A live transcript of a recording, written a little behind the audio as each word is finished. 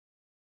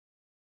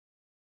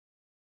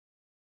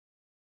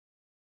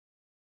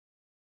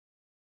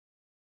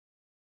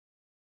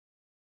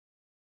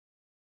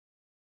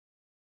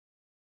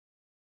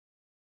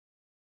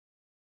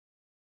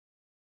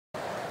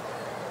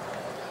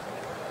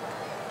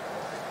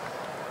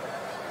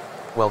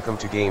Welcome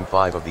to Game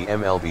 5 of the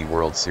MLB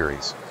World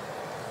Series.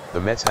 The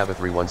Mets have a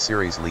 3-1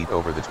 series lead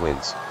over the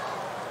Twins.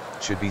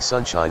 Should be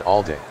sunshine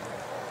all day.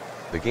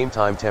 The game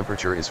time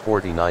temperature is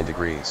 49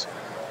 degrees.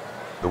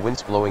 The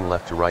wind's blowing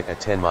left to right at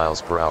 10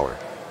 miles per hour.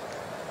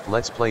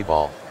 Let's play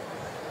ball.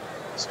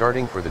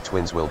 Starting for the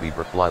Twins will be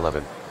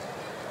Blyleven.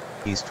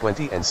 He's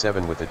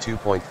 20-7 with a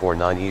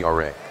 2.49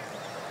 ERA.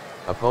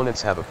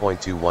 Opponents have a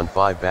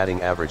 .215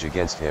 batting average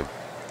against him.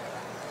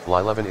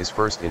 Blyleven is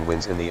first in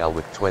wins in the AL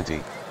with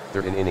 20,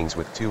 third in innings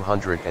with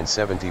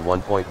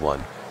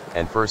 271.1,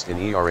 and first in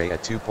ERA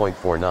at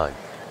 2.49.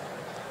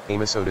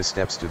 Amos Otis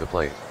steps to the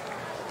plate.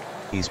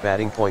 He's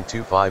batting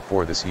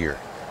 .254 this year.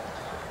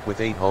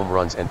 With 8 home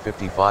runs and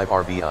 55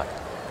 RBI.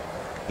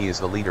 He is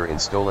the leader in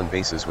stolen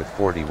bases with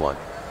 41.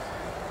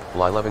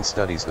 Blyleven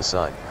studies the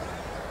sign.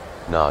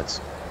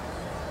 Nods.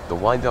 The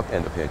windup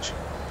and the pitch.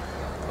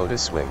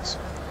 Otis swings.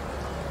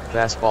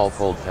 Fastball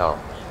pulled foul.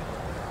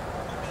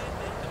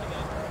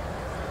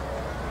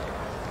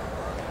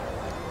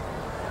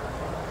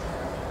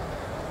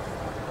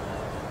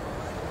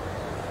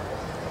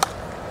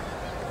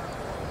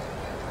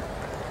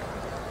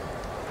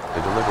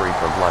 The delivery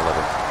from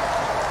Blyleven.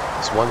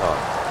 Swung on.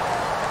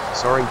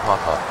 Soaring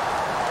pop-up.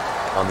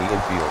 On the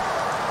infield.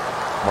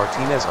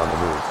 Martinez on the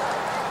move.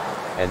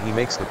 And he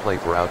makes the play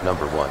for out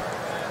number 1.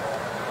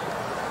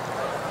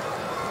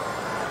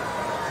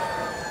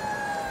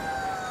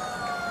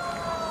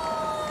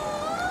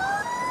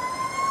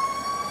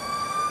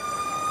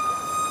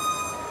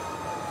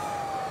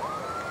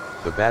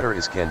 The batter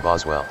is Ken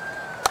Boswell.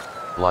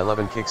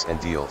 Blyleven kicks and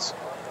deals.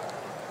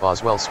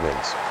 Boswell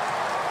swings.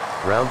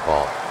 Ground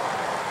ball.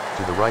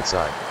 To the right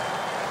side.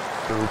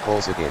 Carew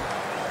pulls it in.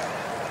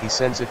 He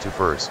sends it to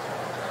first.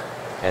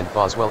 And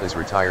Boswell is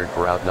retired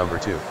for out number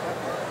 2.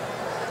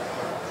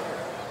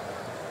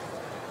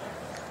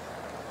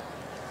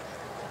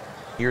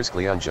 Here's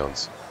Cleon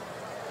Jones.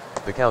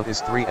 The count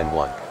is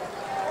 3-1.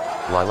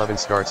 Blyleven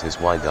starts his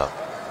wind-up.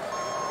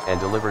 And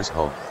delivers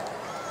home.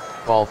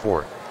 Ball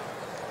 4.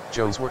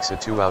 Jones works a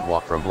 2-out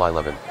walk from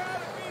Blyleven.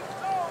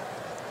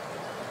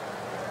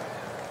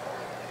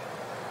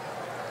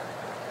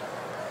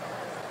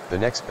 The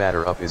next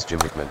batter up is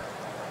Jim Hickman.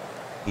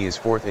 He is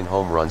 4th in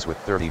home runs with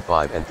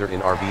 35 and 3rd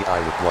in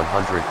RBI with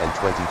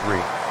 123.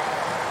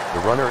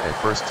 The runner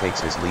at first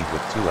takes his lead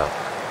with 2 out.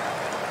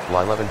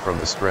 Blyleven from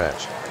the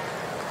stretch.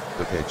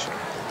 The pitch.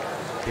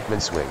 Hickman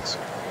swings.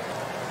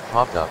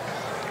 Popped up.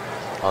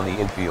 On the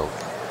infield.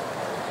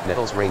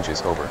 Nettles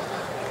ranges over.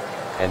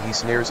 And he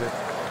snares it.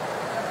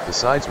 The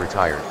side's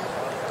retired.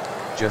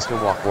 Just a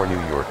walk for New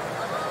York.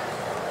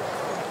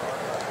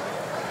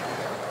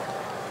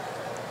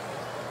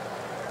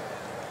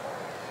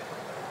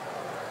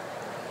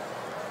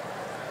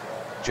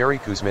 Jerry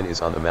Koosman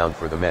is on the mound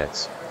for the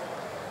Mets.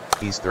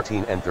 He's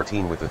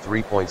 13-13 with a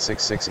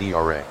 3.66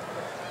 ERA.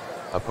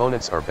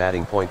 Opponents are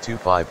batting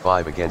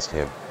 .255 against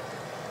him.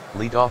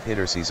 Leadoff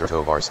hitter Cesar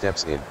Tovar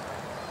steps in.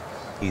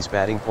 He's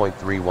batting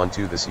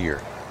 .312 this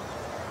year.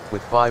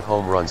 With 5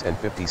 home runs and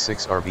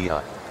 56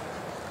 RBI.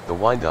 The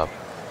wind-up,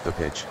 the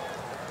pitch.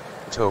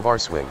 Tovar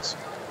swings.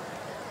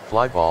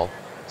 Fly ball,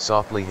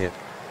 softly hit.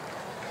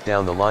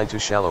 Down the line to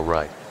shallow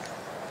right.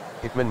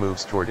 Hickman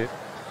moves toward it.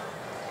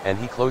 And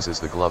he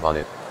closes the glove on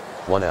it,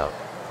 1 out.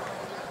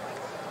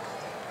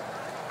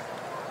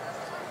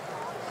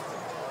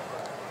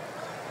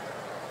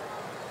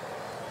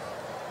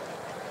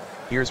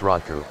 Here's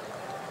Rodko.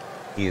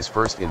 He is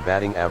first in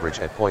batting average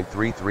at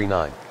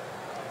 .339.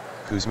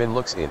 Koosman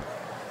looks in.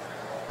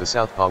 The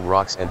southpaw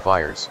rocks and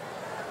fires.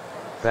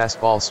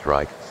 Fastball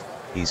strike,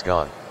 he's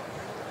gone.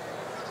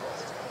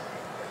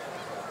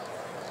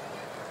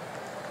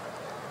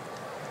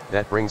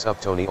 That brings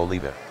up Tony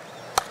Oliva.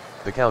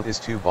 The count is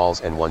 2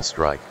 balls and 1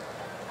 strike.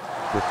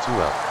 With 2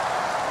 out.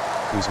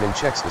 Koosman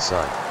checks the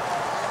sign.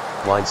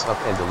 Winds up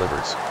and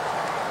delivers.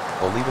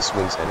 Oliva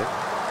swings at it.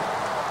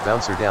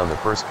 Bouncer down the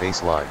first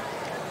base line.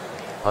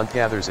 Hunt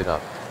gathers it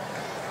up.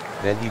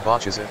 Then he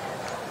botches it.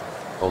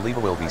 Oliva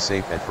will be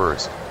safe at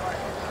first.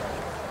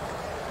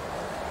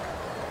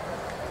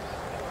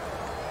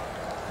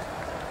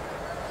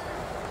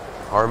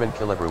 Harmon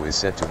Killebrew is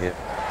set to hit.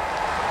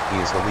 He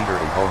is the leader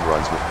in home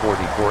runs with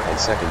 44 and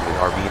second in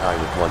RBI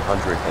with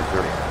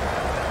 130.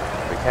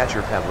 The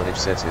catcher Pavlovich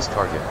sets his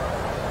target.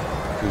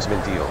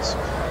 Koosman deals.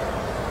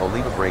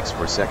 Oliva breaks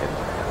for second.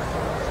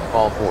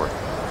 Ball 4.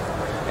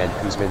 And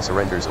Koosman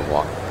surrenders a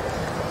walk.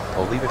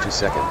 Oliva to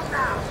second.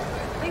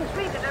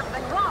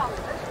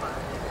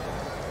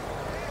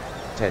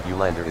 Ted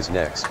Uhlaender is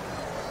next.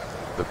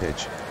 The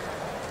pitch.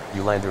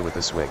 Uhlaender with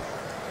a swing.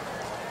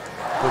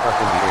 Put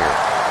up in the air.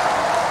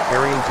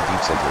 Carrying to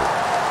deep center.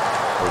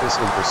 Otis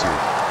in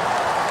pursuit.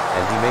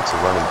 And he makes a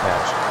running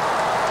catch.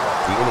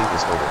 The inning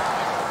is over.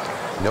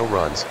 No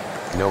runs,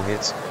 no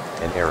hits,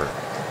 an error.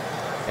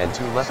 And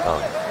 2 left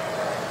on.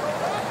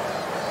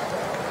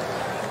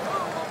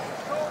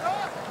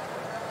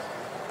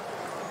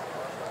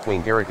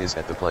 Wayne Garrett is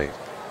at the plate.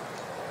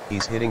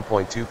 He's hitting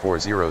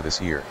 .240 this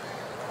year.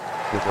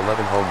 With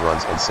 11 home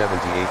runs and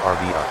 78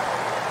 RBI.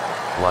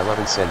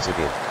 Blyleven sends it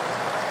in.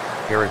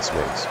 Garrett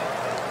swings.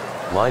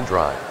 Line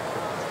drive.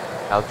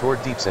 Out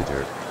toward deep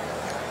center.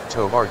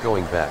 Tovar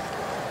going back.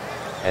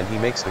 And he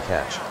makes the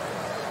catch.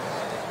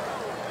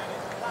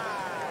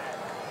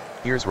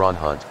 Here's Ron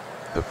Hunt,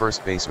 the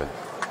first baseman.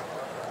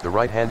 The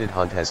right-handed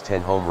Hunt has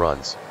 10 home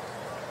runs.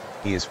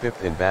 He is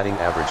 5th in batting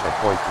average at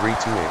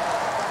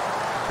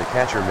 .328. The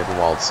catcher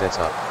Mittenwald sets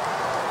up.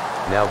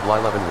 Now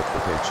Blyleven with the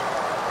pitch.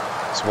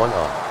 Swung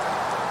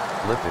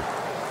on. Lifted.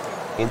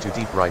 Into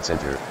deep right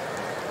center.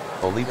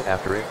 Oliva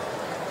after it.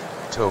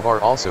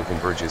 Tovar also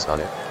converges on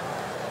it.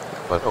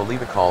 But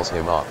Oliva calls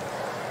him off.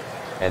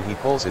 And he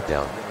pulls it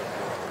down.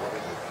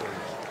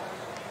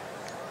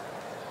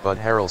 Bud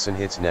Harrelson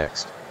hits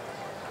next.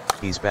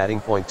 He's batting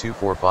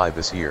 .245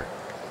 this year.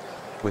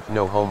 With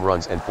no home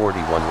runs and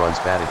 41 runs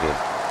batted in.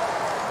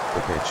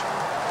 The pitch.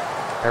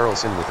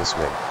 Harrelson with a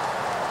swing.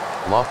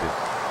 Lofted.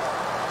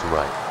 To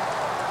right.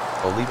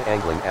 Oliva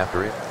angling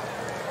after it.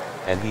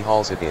 And he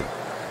hauls it in.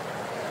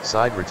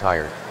 Side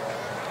retired.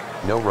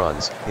 No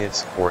runs,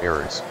 hits, or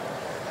errors.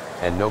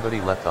 And nobody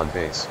left on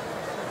base.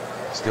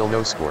 Still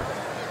no score.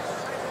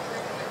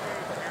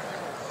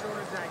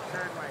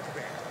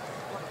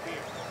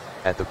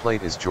 At the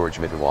plate is George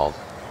Mittenwald.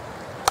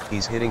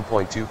 He's hitting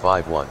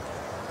 .251.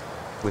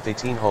 With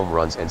 18 home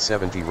runs and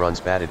 70 runs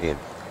batted in.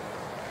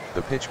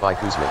 The pitch by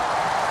Kuzmin.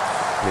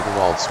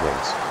 Mittenwald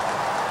swings.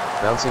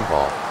 Bouncing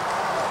ball.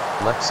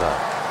 Left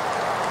side.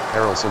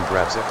 Harrelson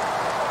grabs it.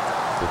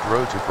 The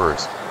throw to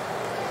first.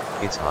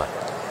 It's hot.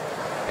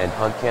 And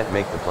Hunt can't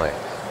make the play.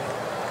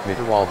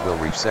 Mittenwald will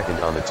reach second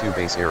on the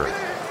two-base error.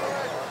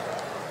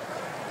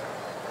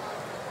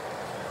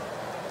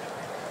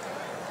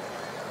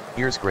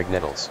 Here's Greg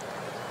Nettles.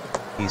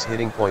 He's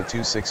hitting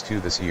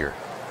 .262 this year.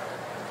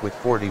 With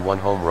 41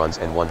 home runs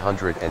and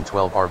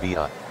 112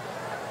 RBI.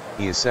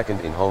 He is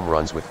second in home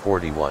runs with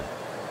 41.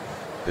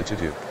 The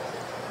 2-2.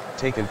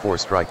 Taken for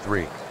strike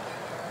 3.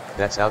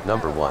 That's out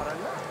number 1.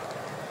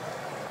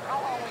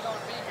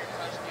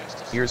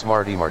 Here's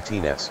Marty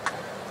Martinez.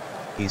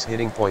 He's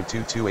hitting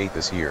 .228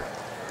 this year.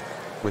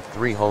 With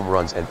 3 home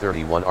runs and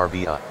 31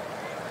 RBI.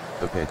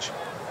 The pitch.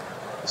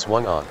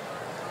 Swung on.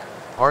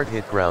 Hard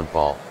hit ground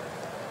ball.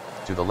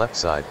 To the left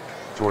side,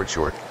 toward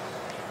short.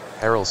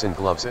 Harrelson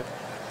gloves it.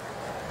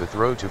 The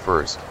throw to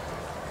first.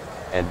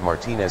 And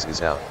Martinez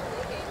is out.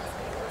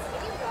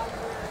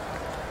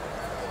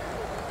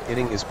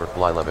 Hitting is for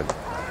Blyleven.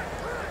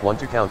 1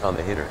 to count on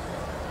the hitter.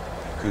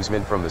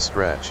 Kuzmin from the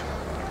stretch.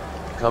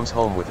 Comes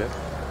home with it.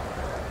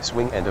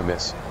 Swing and a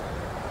miss.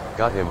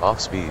 Got him off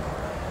speed.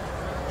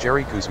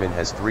 Jerry Kuzmin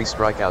has 3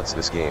 strikeouts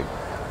this game.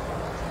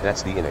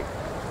 That's the inning.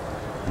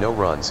 No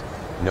runs,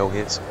 no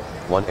hits,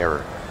 1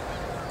 error.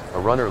 A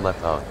runner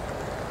left on.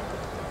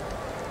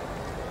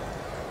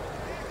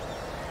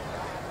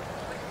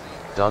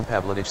 Don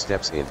Pavlidich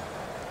steps in.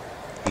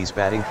 He's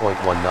batting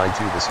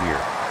 .192 this year.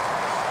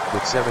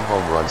 With 7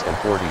 home runs and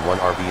 41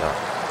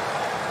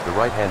 RBI. The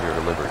right-hander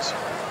delivers.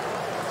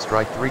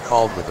 Strike 3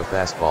 called with a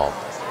fastball.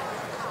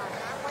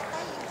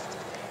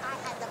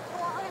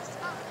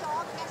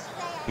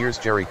 Here's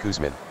Jerry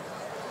Kuzmin.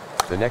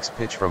 The next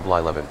pitch from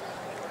Blyleven.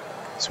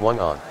 Swung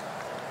on.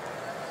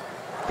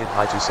 Hit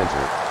high to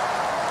center.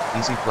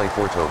 Easy play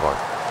for Tovar.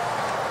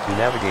 He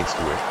navigates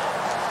to it.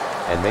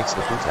 And makes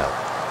the foot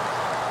out.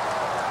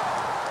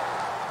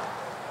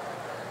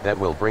 That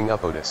will bring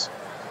up Otis.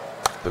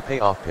 The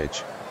payoff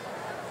pitch.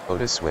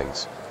 Otis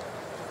swings.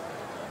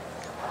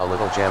 A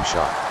little jam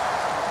shot.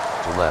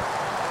 To left.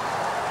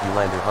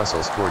 Nylander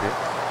hustles toward it.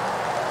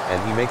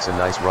 And he makes a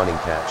nice running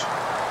catch.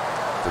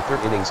 The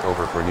third inning's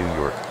over for New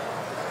York.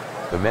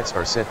 The Mets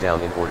are set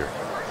down in order.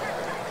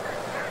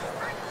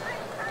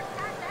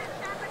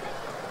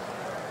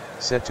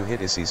 Set to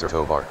hit is Cesar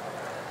Tovar.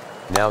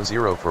 Now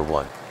 0 for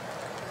 1.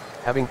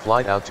 Having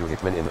flied out to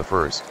Hickman in the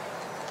first.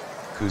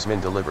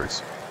 Kuzmin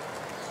delivers.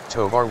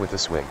 Tovar with a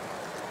swing.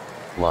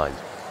 Lined.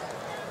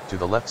 To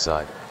the left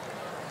side.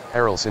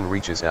 Harrelson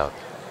reaches out.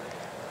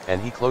 And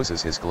he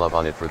closes his glove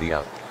on it for the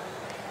out.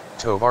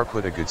 Tovar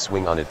put a good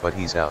swing on it but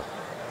he's out.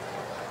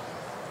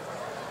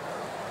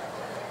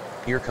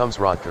 Here comes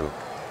Rodko.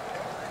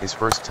 His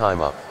first time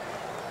up.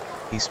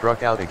 He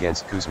struck out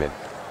against Kuzmin.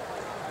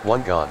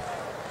 1 gone.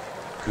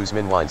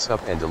 Kuzmin winds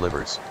up and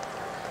delivers.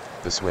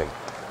 The swing.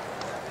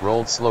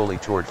 Rolled slowly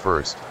toward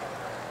first.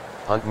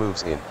 Hunt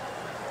moves in.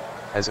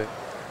 Has it?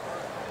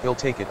 He'll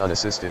take it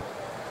unassisted.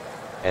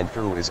 And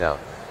Kuru is out.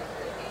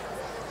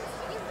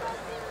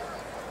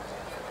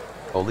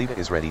 Oliva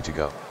is ready to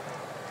go.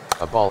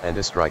 A ball and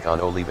a strike on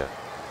Oliva.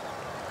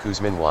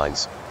 Kuzmin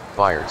winds,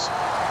 fires.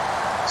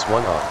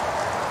 Swung on.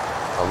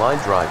 A line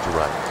drive to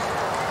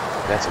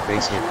right. That's a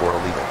base hit for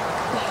Oliva.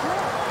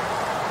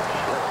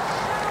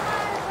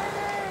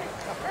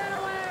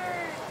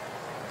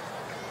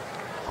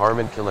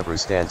 Harmon Killebrew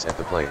stands at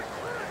the plate.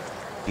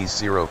 He's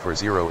 0 for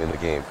 0 in the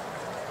game.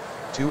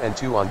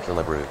 2-2 on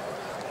Killebrew.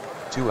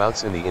 2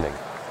 outs in the inning.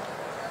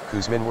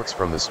 Kuzmin works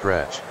from the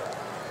stretch.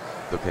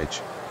 The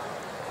pitch.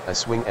 A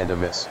swing and a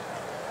miss.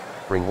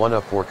 Bring 1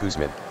 up for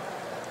Kuzmin.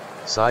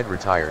 Side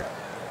retired.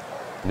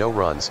 No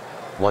runs,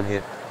 1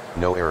 hit,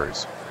 no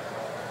errors.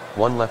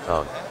 1 left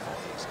on.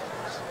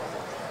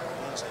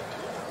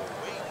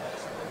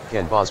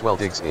 Ken Boswell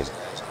digs in.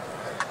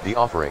 The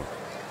offering.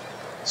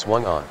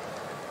 Swung on.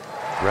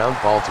 Ground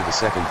ball to the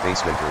second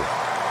baseman Drew.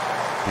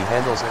 He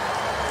handles it.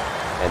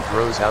 And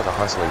throws out a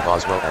hustling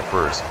Boswell at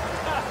first.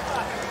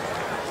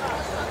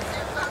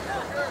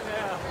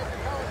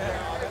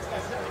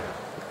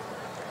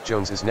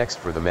 Jones is next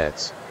for the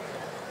Mets.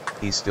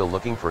 He's still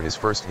looking for his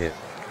first hit.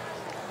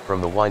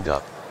 From the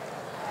windup.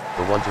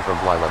 The 1-2 from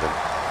Blyleven.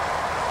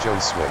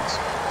 Jones swings.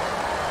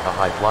 A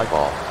high fly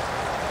ball.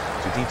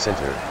 To deep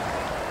center.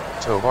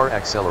 Tovar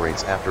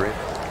accelerates after it.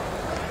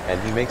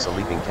 And he makes a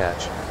leaping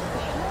catch.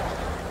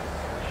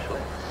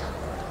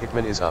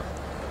 Hickman is up.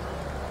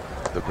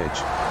 The pitch.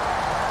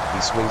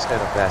 He swings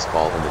at a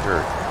fastball in the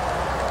dirt.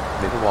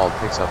 Mittenwald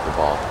picks up the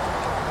ball.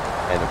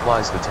 And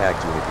applies the tag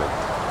to Hickman.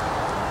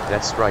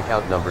 That's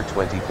strikeout number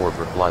 24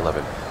 for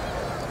Blyleven.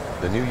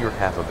 The New York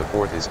half of the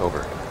fourth is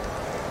over.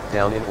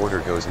 Down in order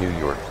goes New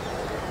York.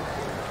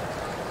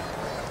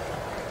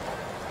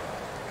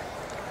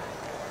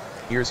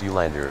 Here's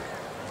Ulander.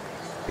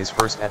 His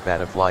first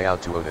at-bat, a fly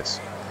out to Otis.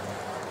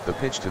 The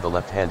pitch to the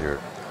left-hander.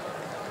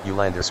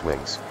 Ulander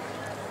swings.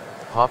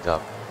 Popped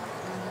up.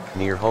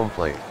 Near home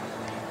plate.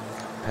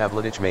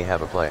 Pavlidich may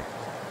have a play.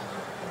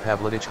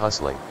 Pavlidich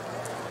hustling.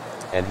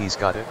 And he's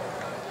got it.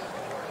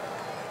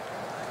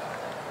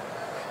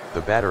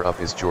 The batter up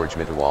is George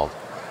Mittenwald.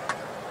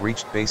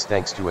 Reached base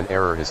thanks to an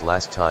error his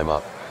last time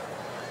up.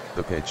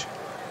 The pitch.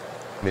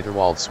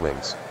 Mittenwald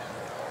swings.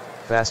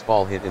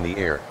 Fastball hit in the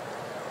air.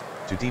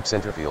 To deep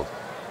center field.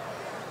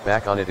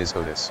 Back on it is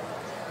Otis.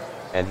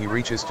 And he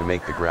reaches to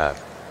make the grab.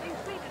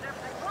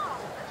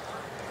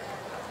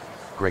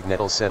 Greg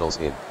Nettles settles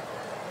in.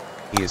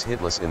 He is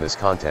hitless in this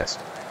contest.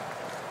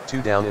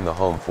 2 down in the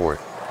home fourth.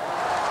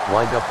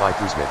 Wind up by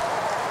Kuzmin.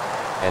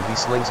 And he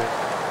slings it.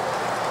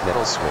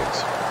 Nettles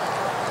swings.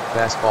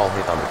 Fastball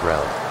hit on the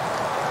ground.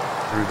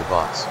 Through the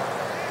box.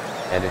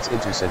 And it's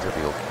into center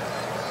field.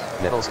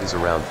 Nettles is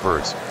around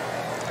first.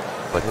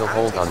 But he'll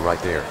hold on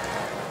right there.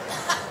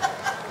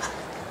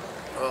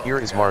 Here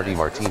is Marty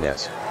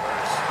Martinez.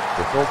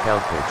 The full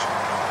count pitch.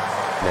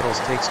 Nettles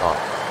takes off.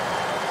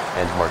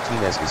 And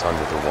Martinez is on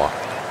with the walk.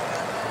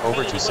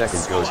 Over to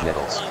second goes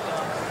Nettles.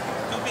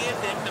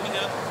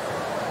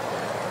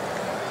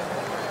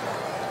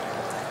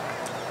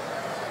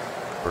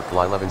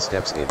 Blyleven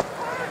steps in.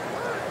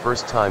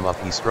 First time up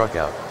he struck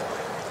out.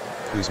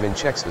 Kuzmin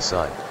checks the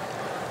sign.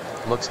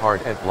 Looks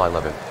hard at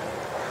Blyleven.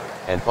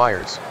 And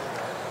fires.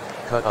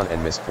 Cut on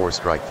and missed for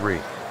strike 3.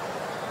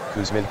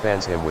 Kuzmin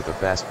fans him with a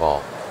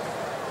fastball.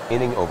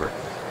 Inning over.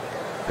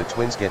 The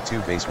Twins get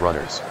 2 base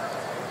runners.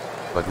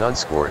 But none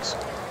scores.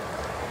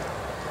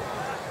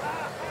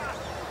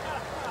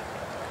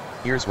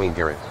 Here's Wayne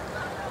Garrett.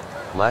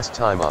 Last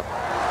time up.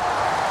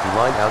 He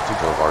lined out to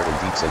Tovar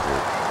in deep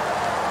center.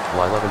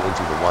 Blyleven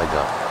into the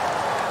windup.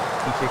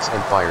 He kicks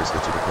and fires the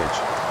to the pitch.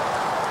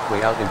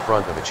 Way out in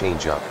front of a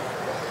changeup.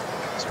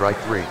 Strike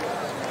 3.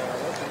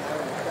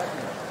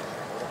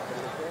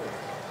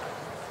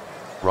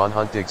 Ron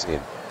Hunt digs in.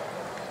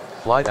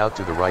 Flied out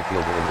to the right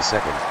fielder in the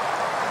second.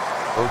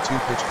 0-2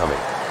 pitch coming.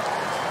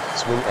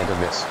 Swing and a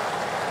miss.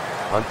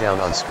 Hunt down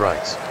on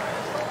strikes.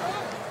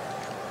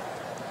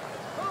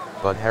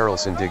 Bud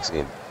Harrelson digs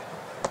in.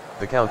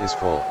 The count is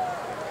full.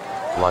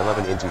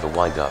 Blyleven into the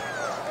windup.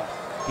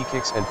 He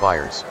kicks and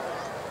fires.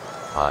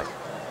 High.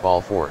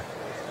 Ball 4.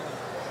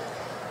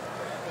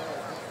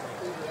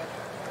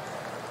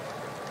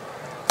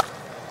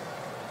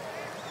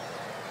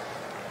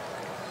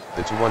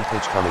 The 2-1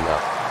 pitch coming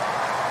up.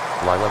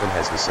 Blyleven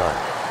has the sign.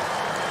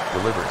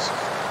 Delivers.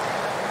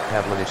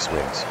 Pavlidich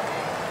swings.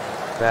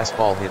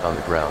 Fastball hit on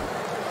the ground.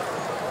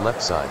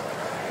 Left side.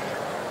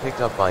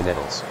 Picked up by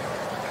Nettles.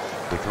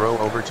 The throw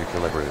over to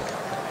Killebrew.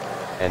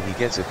 And he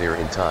gets it there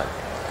in time.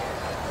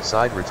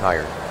 Side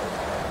retired.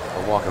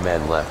 A walk, a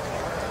man left.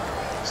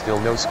 Still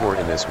no score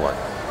in this one.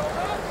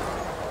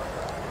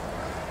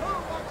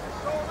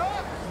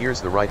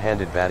 Here's the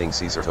right-handed batting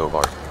Cesar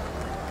Tovar.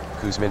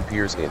 Kuzmin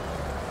peers in.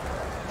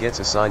 Gets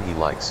a sign he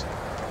likes.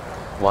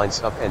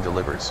 Winds up and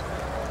delivers.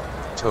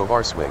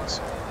 Tovar swings.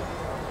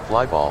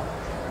 Fly ball.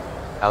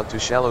 Out to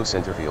shallow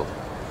center field.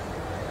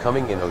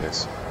 Coming in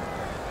Otis.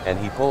 And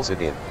he pulls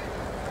it in.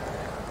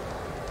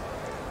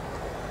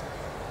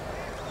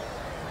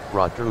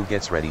 Rod Carew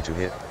gets ready to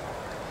hit.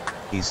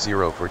 He's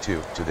 0 for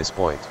 2 to this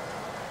point.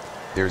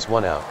 There's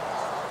 1 out.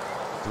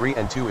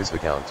 3-2 is the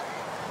count.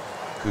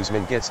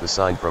 Kuzmin gets the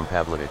sign from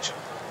Pavlidich.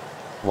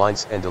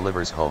 Winds and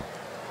delivers home.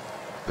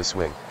 The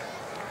swing.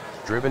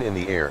 Driven in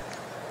the air.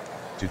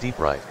 To deep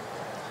right.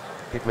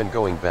 Hickman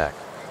going back.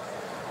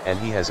 And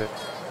he has it.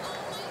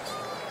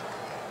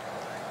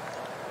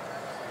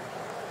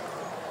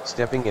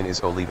 Stepping in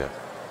is Oliva.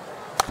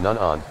 None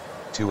on,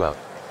 2 out.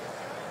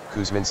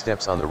 Kuzmin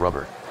steps on the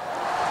rubber.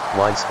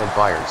 Winds and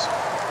fires.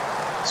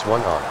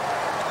 Swung on.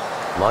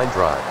 Line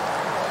drive.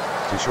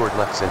 To short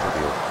left center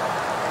field.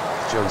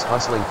 Jones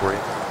hustling for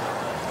it.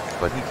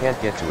 But he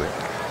can't get to it.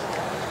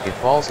 It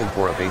falls in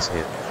for a base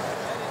hit.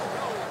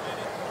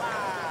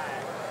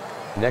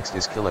 Next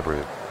is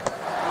Killebrew.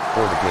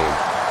 For the game,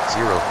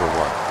 0 for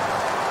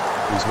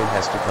 1. Kuzmin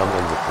has to come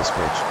in with this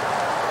pitch.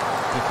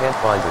 He can't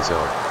find the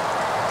zone.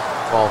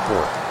 Ball 4.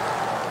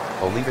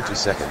 Oh, leave it to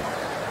second.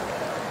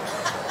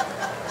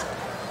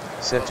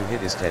 Set to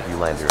hit is Ted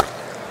Ulander.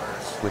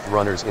 With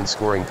runners in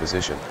scoring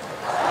position.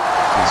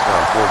 He's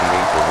gone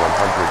 48 for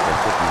 159.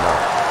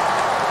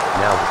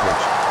 Now the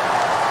pitch.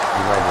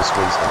 Ulander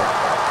swings at it.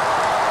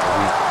 A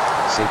weak,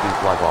 sinking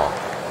fly ball.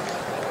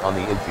 On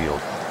the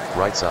infield,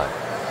 right side.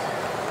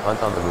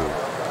 Hunt on the move.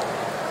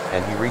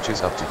 And he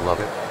reaches up to glove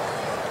it.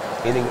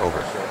 Inning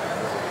over.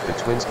 The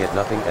Twins get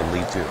nothing and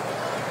lead 2.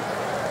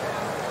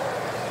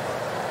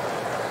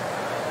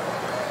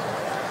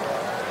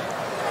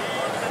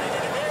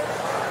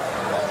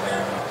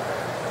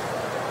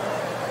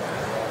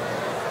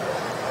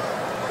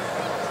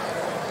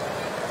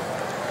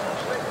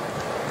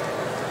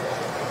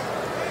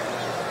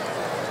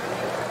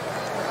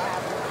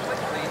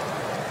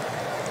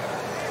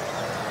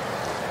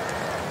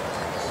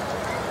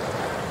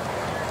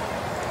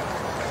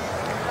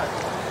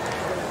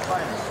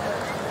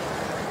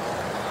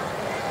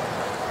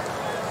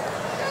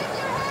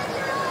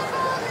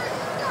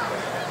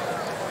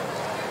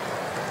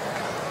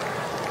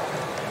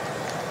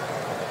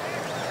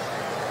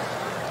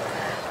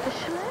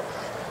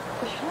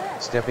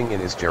 Stepping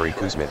in is Jerry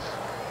Kuzmin.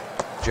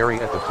 Jerry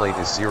at the plate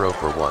is 0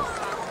 for 1.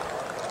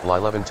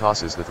 Lylevin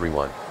tosses the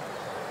 3-1.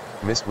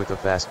 Missed with a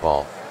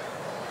fastball.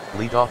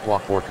 Lead-off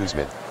walk for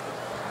Kuzmin.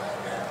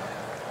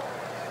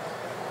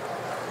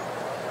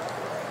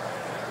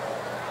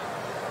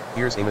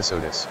 Here's Amos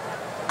Otis.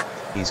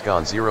 He's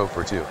gone 0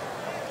 for 2.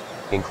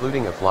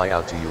 Including a fly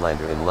out to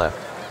Ulander in left.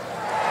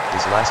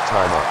 His last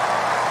time up.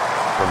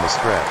 From the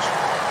stretch.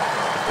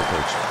 The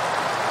pitch.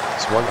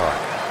 Swung on.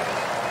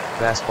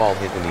 Fastball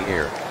hit in the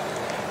air.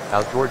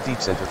 Out toward deep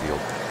center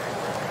field.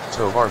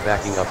 Tovar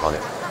backing up on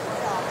it.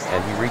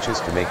 And he reaches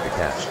to make the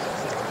catch.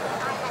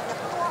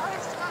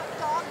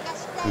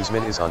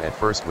 Kuzmin is on at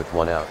first with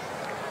 1 out.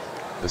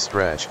 The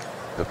stretch,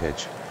 the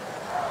pitch.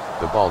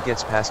 The ball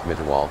gets past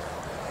Mitterwald,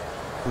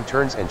 who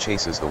turns and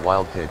chases the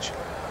wild pitch.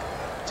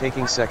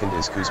 Taking second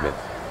is Kuzmin.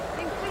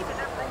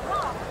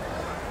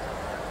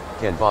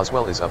 Ken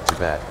Boswell is up to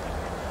bat.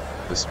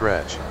 The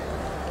stretch.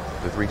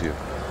 The 3-2.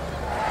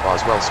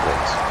 Boswell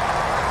swings.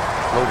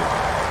 Loaded.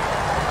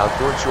 Out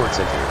toward short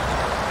center.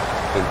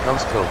 In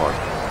comes Tovar.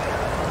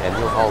 And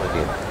he'll haul it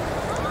in.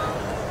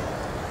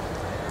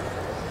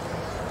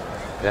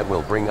 That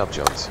will bring up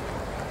Jones.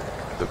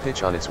 The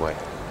pitch on its way.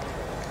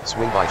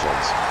 Swing by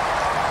Jones.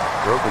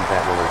 Broken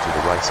bat roller to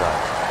the right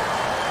side.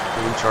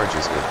 He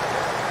charges in.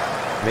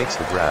 Makes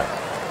the grab.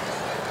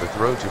 The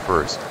throw to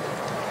first.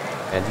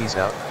 And he's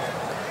out.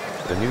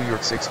 The New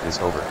York 6th is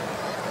over.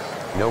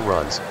 No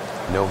runs,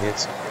 no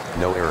hits,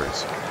 no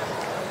errors.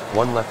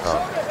 1 left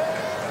on.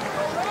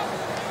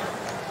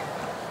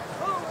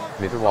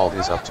 Mitterwald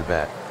is up to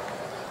bat.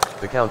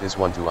 The count is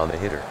 1-2 on the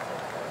hitter.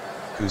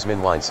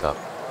 Kuzmin winds up.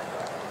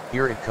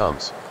 Here it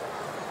comes.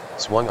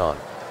 Swung on.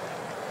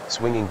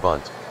 Swinging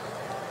bunt.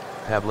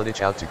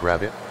 Pavlidich out to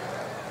grab it.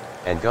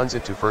 And guns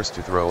it to first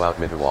to throw out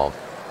Mitterwald.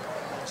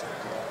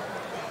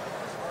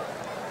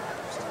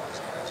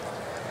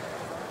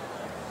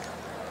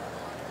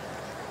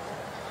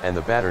 And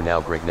the batter now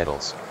Greg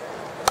Nettles.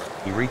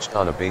 He reached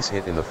on a base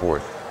hit in the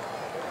 4th.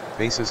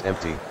 Bases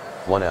empty,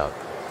 1 out.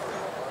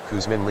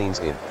 Kuzmin leans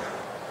in.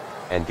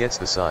 And gets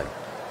the sign.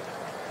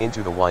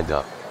 Into the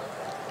windup.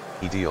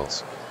 He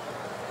deals.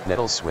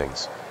 Nettles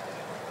swings.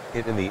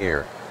 Hit in the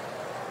air.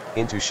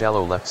 Into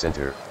shallow left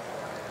center.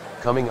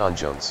 Coming on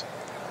Jones.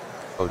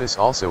 Otis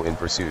also in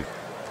pursuit.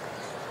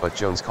 But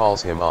Jones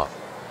calls him off.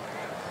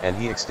 And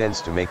he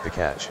extends to make the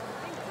catch.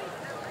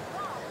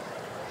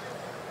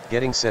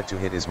 Getting set to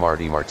hit is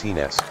Marty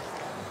Martinez.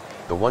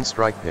 The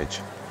 1-strike pitch.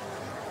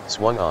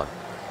 Swung on.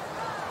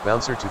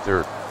 Bouncer to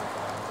third.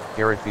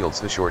 Garrett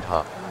fields the short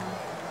hop.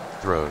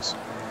 Throws.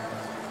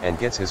 And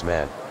gets his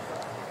man.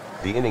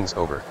 The inning's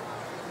over.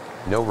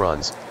 No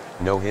runs,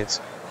 no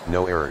hits,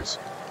 no errors.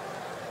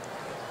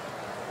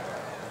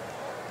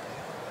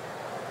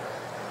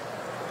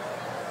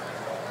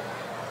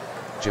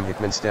 Jim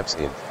Hickman steps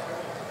in.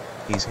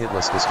 He's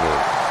hitless this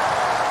game.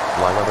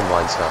 Lylevin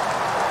winds up.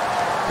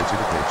 Into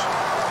the pitch.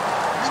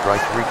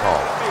 Strike 3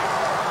 call.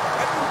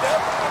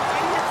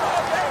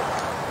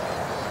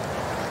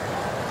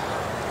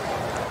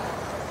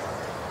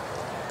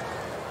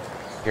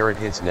 Garrett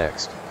hits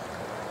next.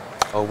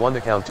 0-1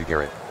 the count to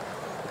Garrett.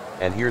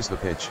 And here's the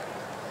pitch.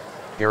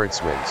 Garrett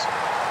swings.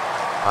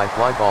 High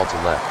fly ball to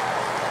left.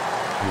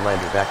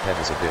 Ulander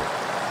backpedals a bit.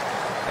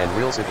 And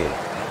reels it in.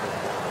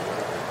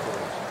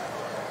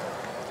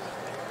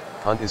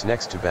 Hunt is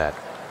next to bat.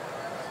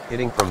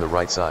 Hitting from the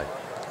right side.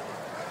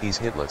 He's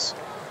hitless.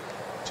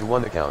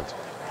 2-1 the count.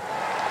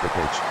 The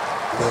pitch.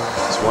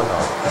 Swung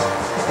on.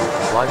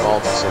 Fly ball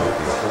to center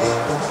field.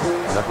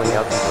 Knuckling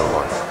out to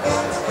Tovar.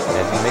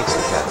 And he makes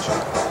the catch.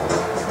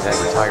 That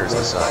retires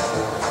the side.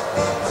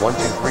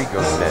 1-2-3 go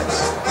to Mets.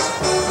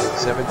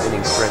 7th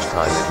inning stretch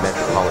time at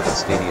Metropolitan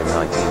Stadium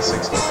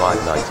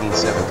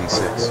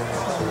 1965-1976.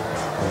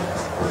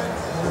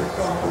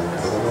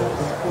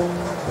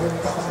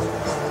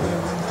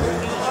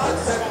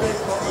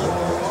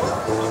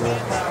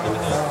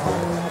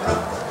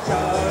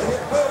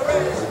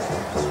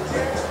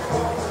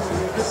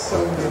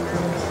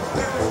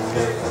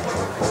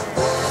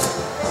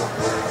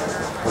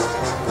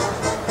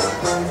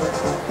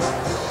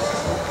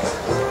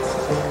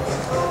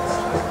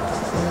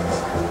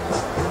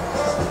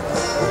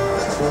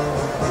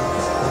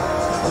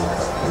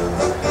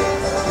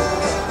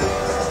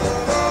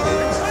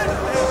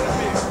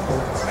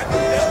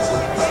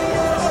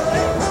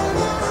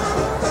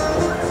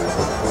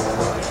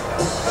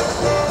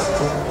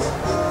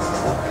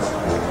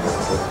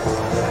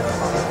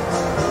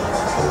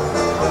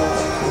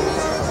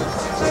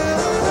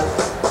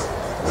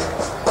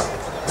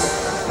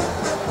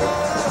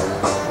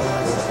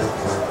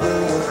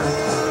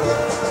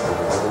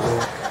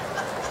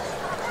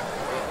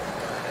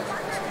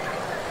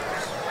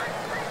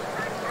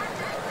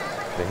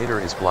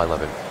 is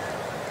Blyleven.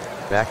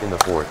 Back in the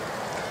fourth.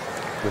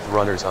 With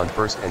runners on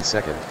first and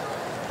second.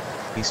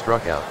 He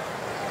struck out.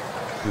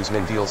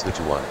 Kuzmin deals the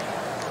 2-1.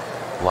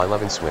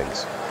 Blyleven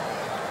swings.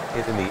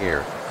 Hit in the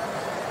air.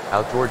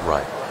 Out toward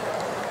right.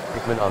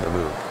 Hickman on the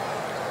move.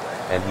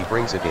 And he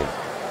brings it in.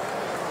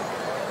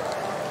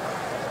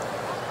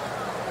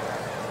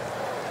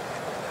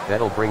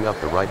 That'll bring up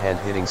the right-hand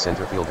hitting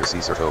center fielder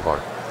Cesar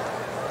Tovar.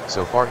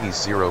 So far he's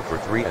 0 for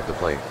 3 at the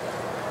plate.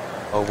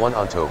 0-1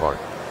 on Tovar.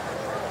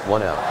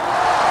 1 out.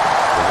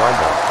 The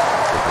windup,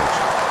 the pitch.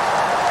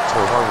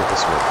 Tovar with the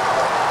swing.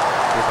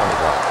 Hit on the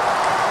dot.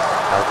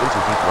 Out into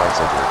deep right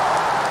center.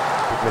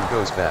 Hickman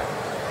goes back.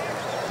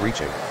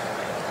 Reaching.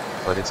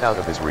 But it's out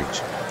of his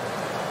reach.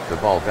 The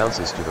ball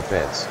bounces to the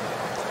fence.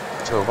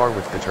 Tovar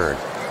with the turn.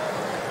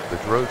 The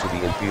throw to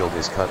the infield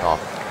is cut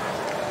off.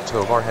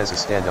 Tovar has a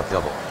stand-up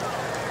double.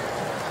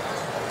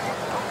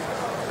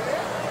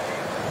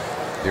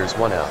 There's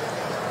 1 out.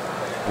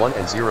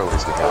 1-0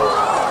 is the count.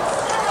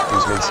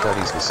 Kuzmin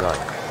studies the sign.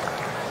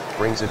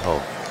 Brings it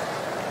home.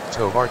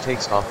 Tovar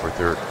takes off for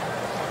third.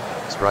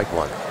 Strike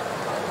 1.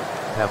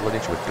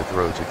 Pavlidich with the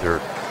throw to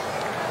third.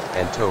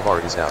 And Tovar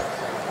is out.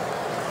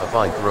 A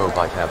fine throw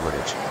by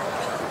Pavlidich.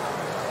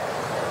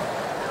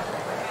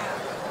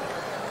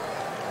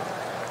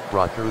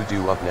 Rodker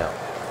due up now.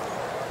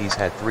 He's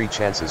had 3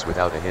 chances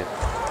without a hit.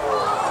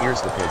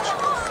 Here's the pitch.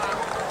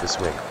 The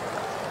swing.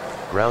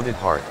 Grounded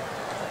hard.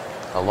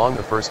 Along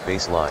the first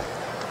base line.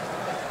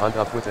 Hunt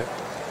up with it.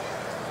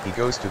 He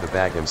goes to the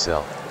bag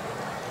himself.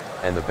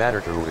 And the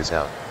batter Kuru is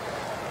out.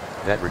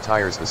 That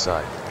retires the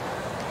side.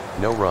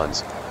 No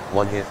runs,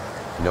 1 hit,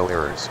 no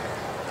errors.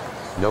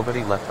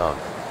 Nobody left on.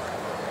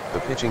 The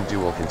pitching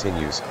duel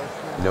continues,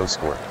 no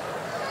score.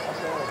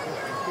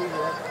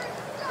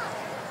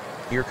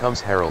 Here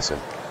comes Harrelson.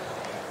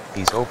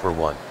 He's 0 for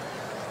 1.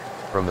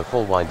 From the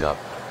full wind-up.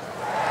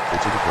 The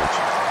 2 to pitch.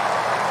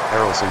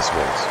 Harrelson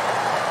swings.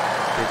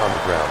 Hit on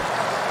the ground.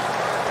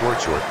 Toward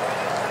short.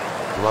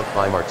 Gloved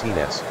by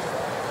Martinez.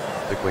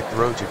 The quick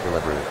throw to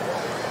Killebrew.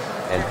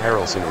 And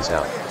Harrelson is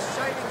out. The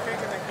exciting thing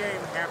in the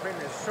game happened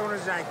as soon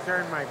as I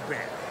turned my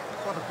back.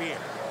 For the beer.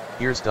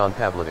 Here's Don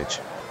Pavlovich.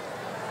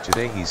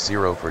 Today he's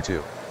 0 for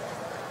 2.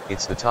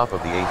 It's the top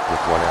of the 8th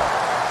with 1 out.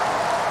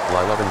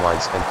 Blyleven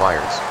lines and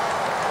fires.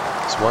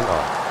 Swung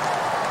on.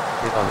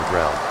 Hit on the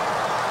ground.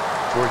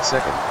 Toward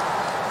second.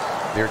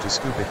 There to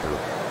scoop it through.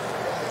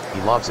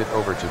 He lobs it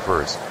over to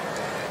first.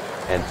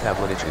 And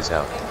Pavlidich is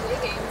out.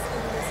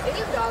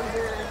 Stadium dogs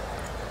are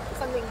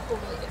something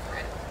totally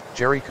different.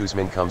 Jerry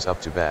Kuzmin comes up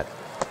to bat.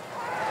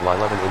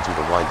 Blyleven into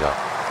the windup.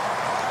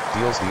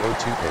 Deals the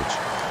 0-2 pitch.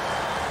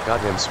 Got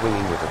him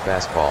swinging with a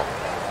fastball.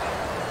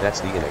 That's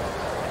the inning.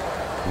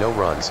 No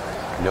runs,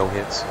 no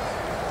hits.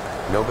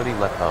 Nobody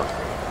left on.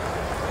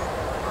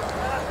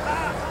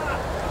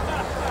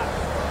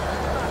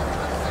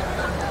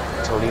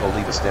 Tony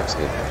Oliva steps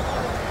in.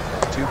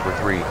 2 for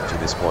 3 to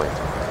this point.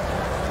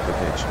 The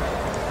pitch.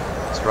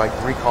 Strike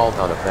 3 called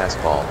on a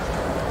fastball.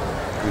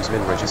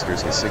 Kuzmin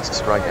registers his 6th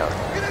strikeout.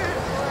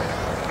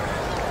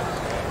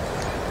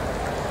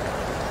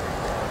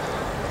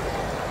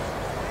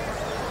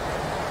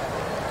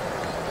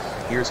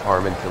 Here's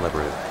Harmon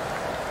Killebrew.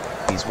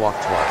 He's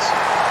walked twice.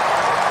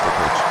 The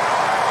pitch.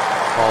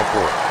 Call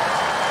 4.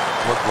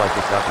 Looked like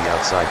it got the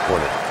outside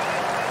corner.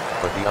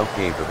 But the ump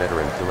gave the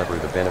veteran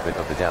Killebrew the benefit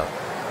of the doubt.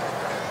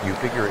 You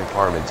figure if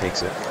Harmon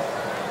takes it,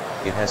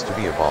 it has to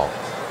be a ball.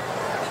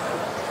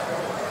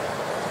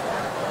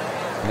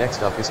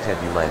 Next up is Ted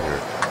Ulander.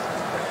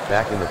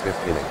 Back in the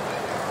 5th inning.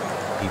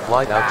 He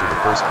flied out to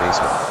the first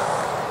baseman,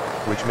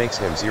 which makes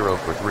him 0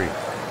 for 3.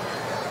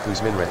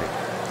 Kuzmin ready.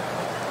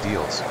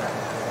 Deals.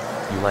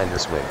 Ulander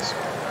swings.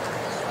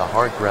 A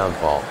hard ground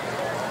ball.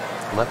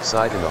 Left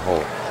side in the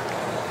hole.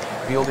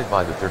 Fielded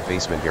by the third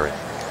baseman Garrett.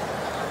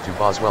 To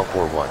Boswell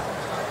for 1.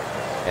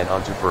 And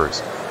on to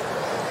first.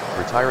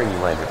 Retiring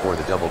Ulander for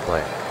the double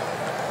play.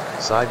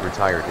 Side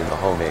retired in the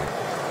home 8.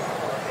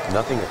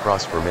 Nothing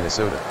across for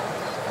Minnesota.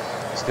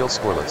 Still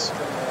scoreless.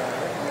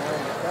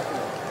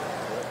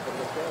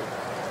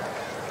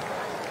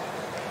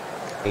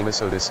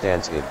 Amos Otis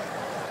stands in.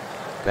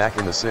 Back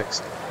in the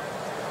 6th.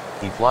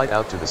 He flied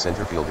out to the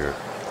center fielder.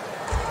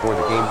 For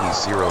the game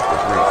he's 0 for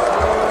 3.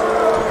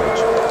 To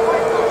pitch.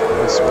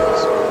 Otis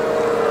swings.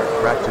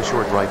 Cracked to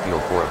short right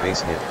field for a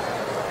base hit.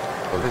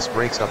 Otis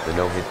breaks up the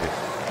no-hit hit.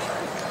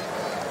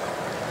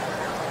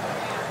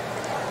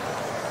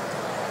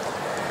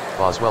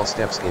 Boswell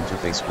steps in to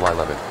face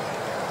Blyleven.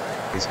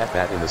 His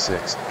at-bat in the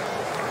 6th.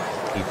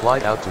 He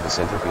flied out to the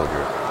center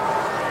fielder.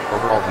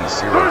 Overall he's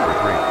 0 for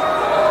 3.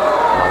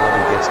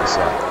 Blyleven gets the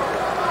side.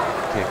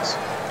 Kicks.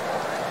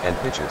 And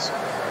pitches.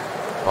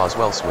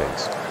 Boswell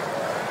swings.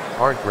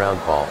 Hard ground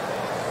ball.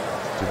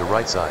 To the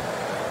right side.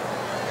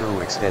 Kuru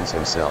extends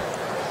himself.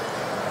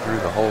 Through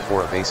the hole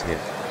for a base hit.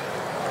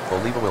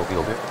 Oliva will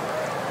field it.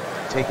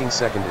 Taking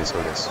second is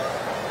Otis.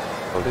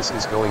 Otis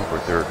is going for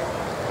third.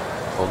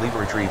 Oliva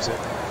retrieves it.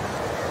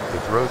 The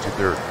throw to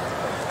third.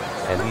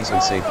 And he's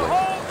in safely.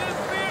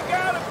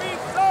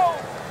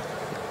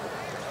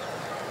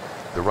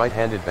 The The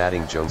right-handed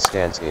batting Jones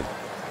stands in.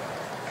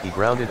 He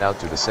grounded out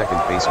to the second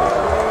baseman.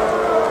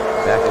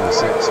 Back in the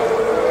sixth.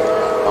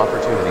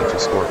 Opportunity to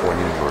score for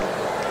New York.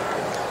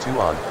 2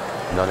 on,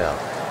 none out.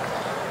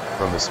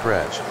 From the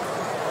stretch.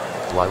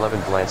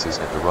 Blyleven glances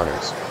at the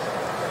runners.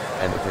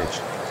 And the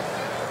pitch.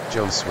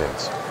 Jones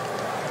swings.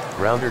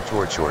 Grounder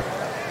toward short.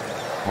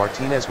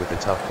 Martinez with the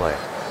tough play.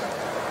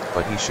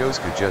 But he shows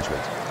good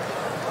judgment.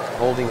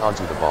 Holding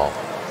onto the ball.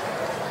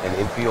 An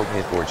infield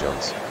hit for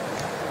Jones.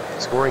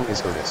 Scoring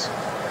is Otis.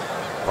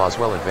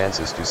 Boswell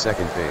advances to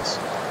second base.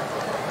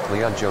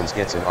 Leon Jones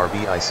gets an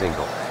RBI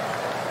single.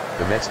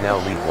 The Mets now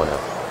lead 1-0.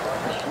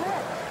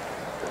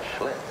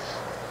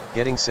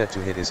 Getting set to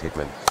hit is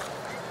Hickman.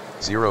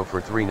 0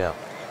 for 3 now.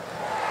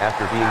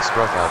 After being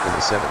struck out in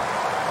the 7th.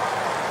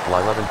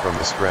 Blyleven from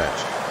the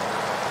stretch.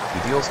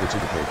 He deals the 2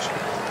 to pitch.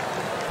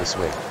 The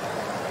swing.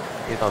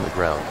 Hit on the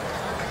ground.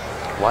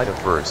 Wide of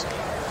first.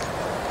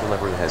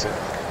 Delivery has it.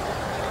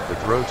 The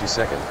throw to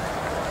second.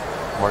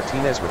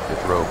 Martinez with the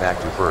throw back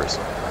to first.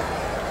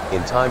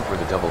 In time for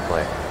the double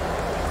play.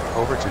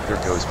 Over to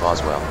third goes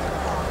Boswell.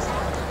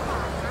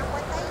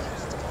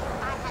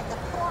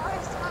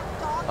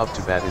 Up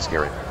to bat is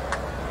Garrett.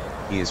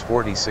 He is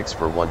 46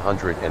 for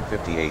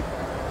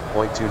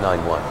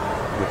 158.291,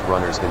 with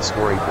runners in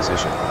scoring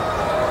position.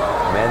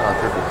 Man on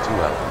third with 2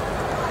 out.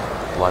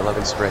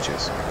 Blyleven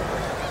stretches.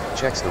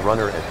 Checks the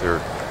runner at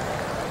third.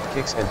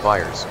 Kicks and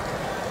fires.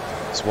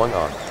 Swung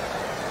on.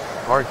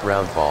 Hard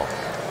ground ball.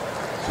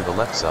 To the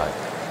left side.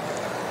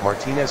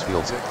 Martinez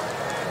fields it.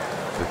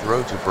 The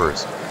throw to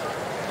first.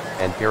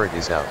 And Garrett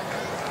is out.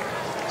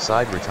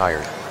 Side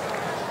retired.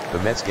 The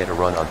Mets get a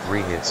run on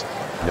 3 hits,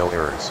 no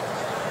errors.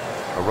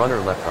 A runner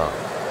left on.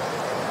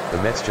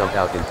 The Mets jump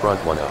out in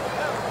front 1-0.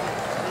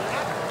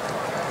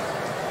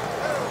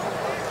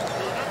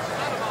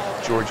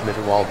 George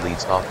Mitterwald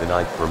leads off the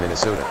 9th for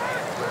Minnesota.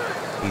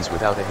 He's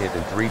without a hit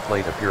in 3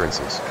 plate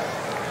appearances.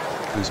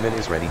 Kuzmin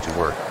is ready to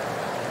work.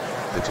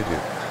 The 2-2.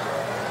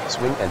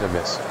 Swing and a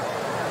miss.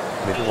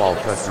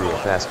 Mitterwald cut through a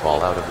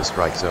fastball out of the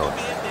strike zone.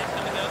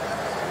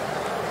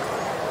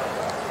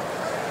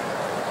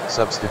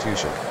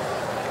 Substitution.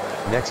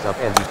 Next up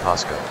Andy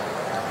Costco.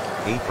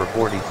 8 for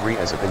 43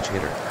 as a pinch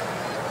hitter.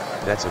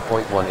 That's a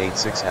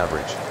 .186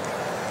 average.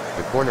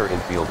 The corner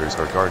infielders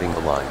are guarding the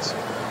lines.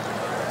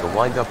 The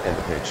windup and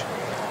the pitch.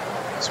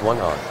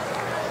 Swung on.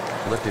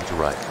 Lifted to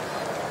right.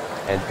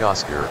 And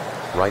Costco,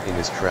 right in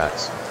his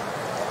tracks.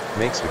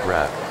 Makes the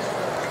grab.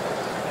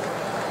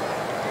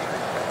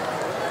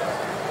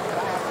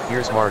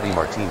 Here's Marty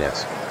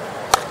Martinez.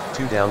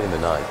 2 down in the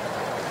 9th.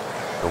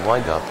 The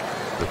windup,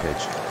 the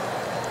pitch.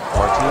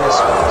 Martinez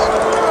swings.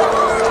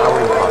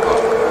 Towering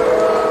pop-up.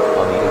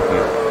 On the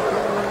infield.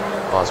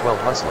 Boswell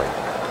hustling.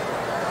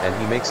 And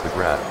he makes the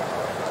grab.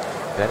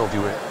 That'll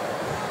do it.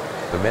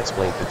 The Mets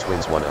blank the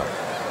Twins 1-0.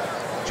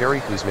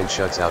 Jerry Kuzmin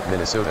shuts out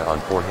Minnesota on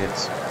 4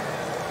 hits.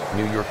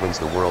 New York wins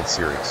the World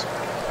Series.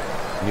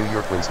 New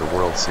York wins the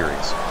World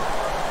Series.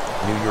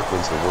 New York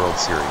wins the World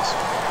Series.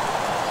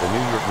 The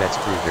New York Mets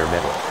prove their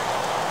mettle,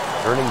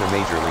 earning the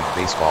Major League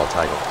Baseball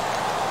title.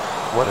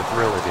 What a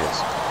thrill it is.